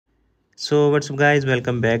So what's up guys,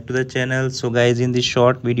 welcome back to the channel. So guys, in this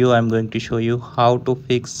short video I'm going to show you how to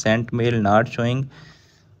fix sent mail not showing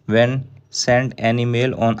when sent any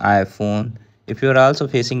mail on iPhone. If you're also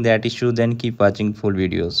facing that issue, then keep watching full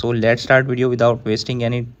video. So let's start video without wasting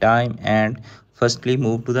any time and firstly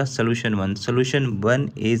move to the solution 1. Solution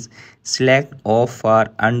 1 is select off for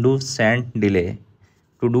undo send delay.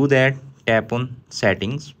 To do that, tap on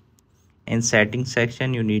settings. In settings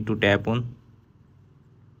section you need to tap on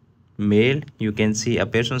mail. You can see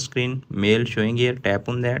appears on screen mail showing here. Tap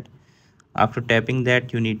on that. After tapping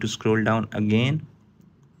that, you need to scroll down again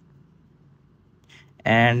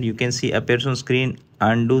and you can see appears on screen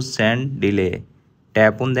undo send delay.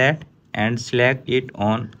 Tap on that and select it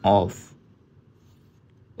on off.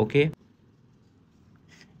 Okay,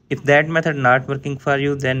 if that method not working for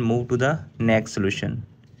you, then move to the next solution.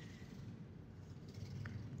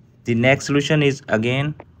 The next solution is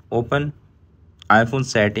again open iPhone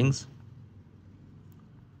settings,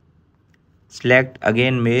 select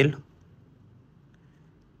again mail.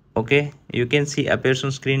 Okay, you can see appears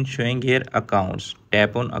on screen showing here accounts.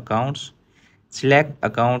 Tap on accounts, select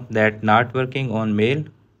account that not working on mail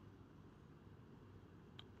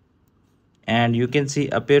and you can see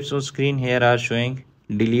appears on screen here are showing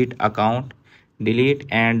delete account. Delete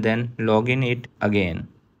and then login it again.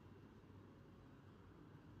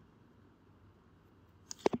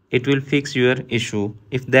 It will fix your issue.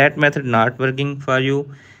 If that method not working for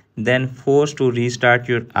you, then force to restart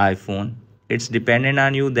your iPhone. It's dependent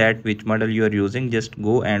on you that which model you are using. Just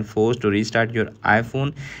go and force to restart your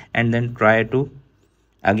iPhone and then try to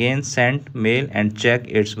again send mail and check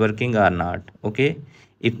it's working or not. Okay,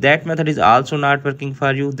 if that method is also not working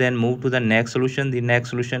for you, then move to the next solution. The next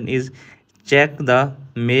solution is check the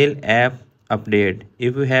mail app update.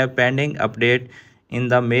 If you have pending update in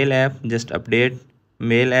the mail app, just update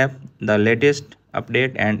mail app the latest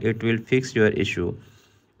update and it will fix your issue.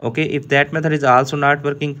 Okay, if that method is also not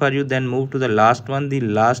working for you, then move to the last one. The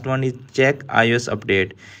last one is check iOS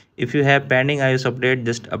update. If you have pending iOS update,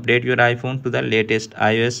 just update your iPhone to the latest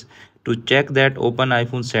iOS. To check that, open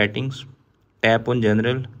iPhone settings, tap on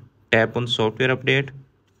general, tap on software update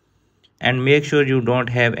and make sure you don't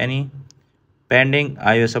have any pending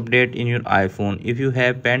iOS update in your iPhone. If you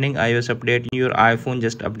have pending iOS update in your iPhone,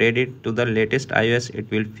 just update it to the latest iOS. It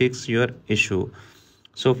will fix your issue.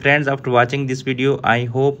 So friends, after watching this video, I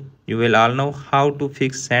hope you will all know how to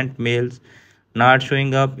fix sent mails not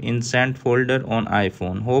showing up in sent folder on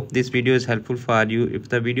iPhone. Hope this video is helpful for you. If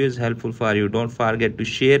the video is helpful for you, don't forget to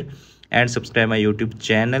share and subscribe my YouTube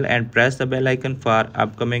channel and press the bell icon for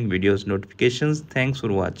upcoming videos notifications. Thanks for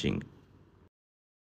watching.